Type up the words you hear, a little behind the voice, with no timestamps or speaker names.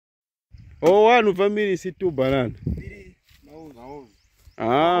Oh, one family is 2 banana.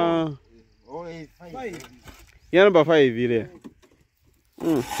 Ah. Yeah, number 5 ile.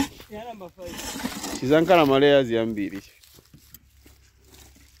 Yeah, number 5. Chizankala malaya ziambiri.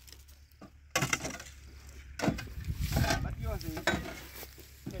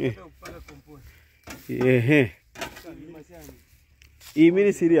 Ehe. Hii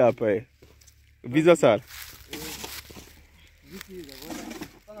mimi siri hapa eh. Visa sala.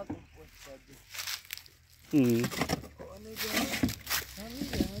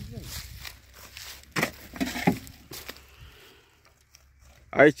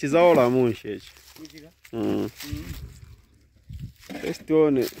 Ai chizaola munshechi. Let's do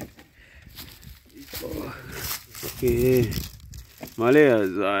it. Okay. Malaya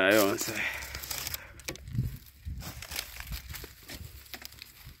zayonse.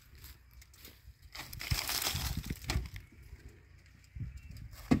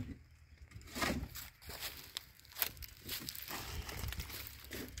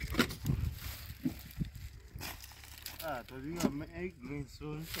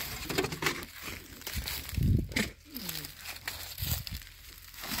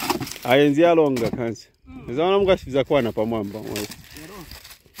 Ayenzi alonga kanzi. Nzaona mukashiza kwana pamwamba mwe.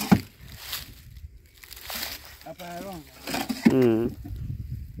 Apa alonga.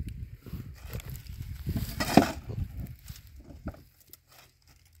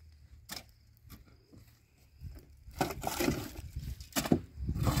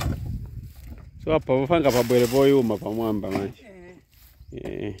 So hapa wafanga pabwele boyuma pamwamba manje.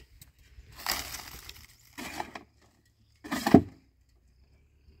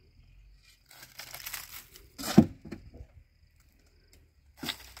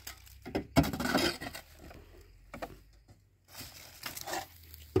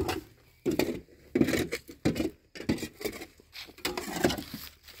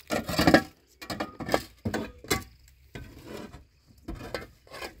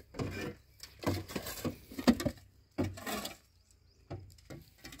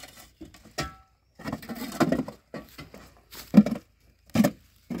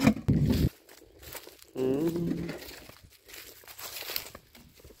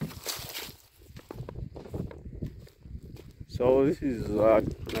 So this is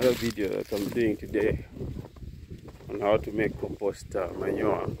another video that I'm doing today on how to make compost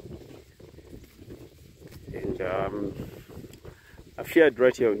manure, and I've shared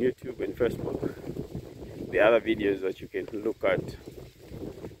right here on YouTube and Facebook the other videos that you can look at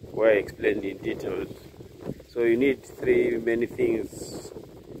where I explain in details. So you need 3 main things: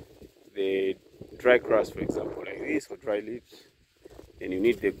 the dry grass, for example, like this, or dry leaves. Then you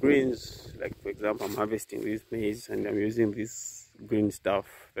need the greens, like for example, I'm harvesting this maize and I'm using this green stuff,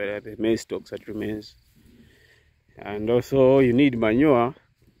 the maize stalks that remains. And also you need manure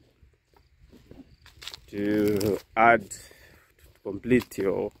to add to complete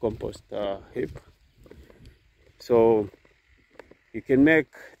your compost heap. So you can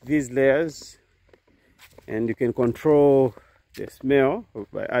make these layers and you can control the smell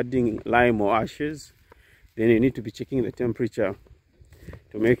by adding lime or ashes. Then you need to be checking the temperature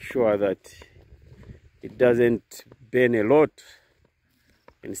to make sure that it doesn't burn a lot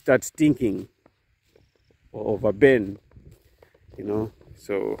and start stinking or overburn, you know.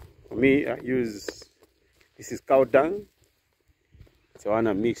 So for me, I use, this is cow dung, so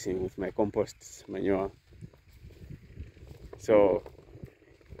I'm mixing with my compost manure. So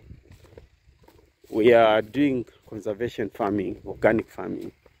we are doing conservation farming, organic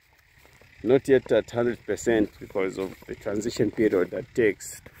farming. Not yet at 100% because of the transition period that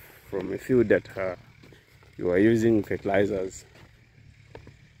takes from a field that you are using fertilizers.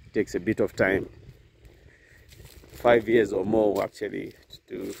 It takes a bit of time, 5 years or more actually,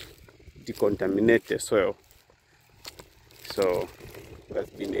 to decontaminate the soil. So that's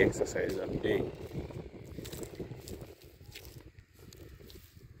been the exercise I'm doing.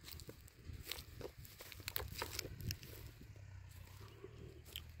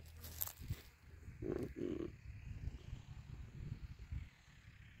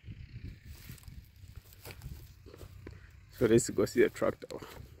 So let's go see the tractor.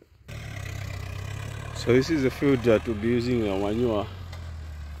 So this is the field that we'll be using manure.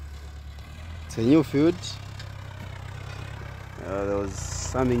 It's a new field. There was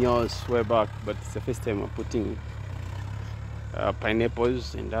something else way back, but it's the first time we're putting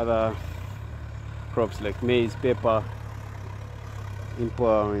pineapples and other crops like maize, pepper,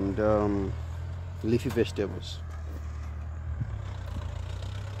 and leafy vegetables.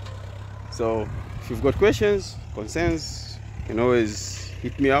 So if you've got questions, concerns, you can always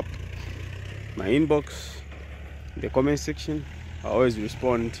hit me up, my inbox, in the comment section. I always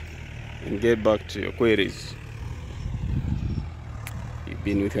respond and get back to your queries. You've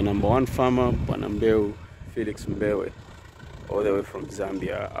been with your #1 farmer, Bwana Mbeu, Felix Mbewe, all the way from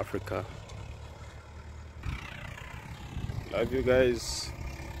Zambia, Africa. Love you guys.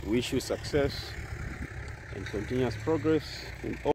 Wish you success and continuous progress in all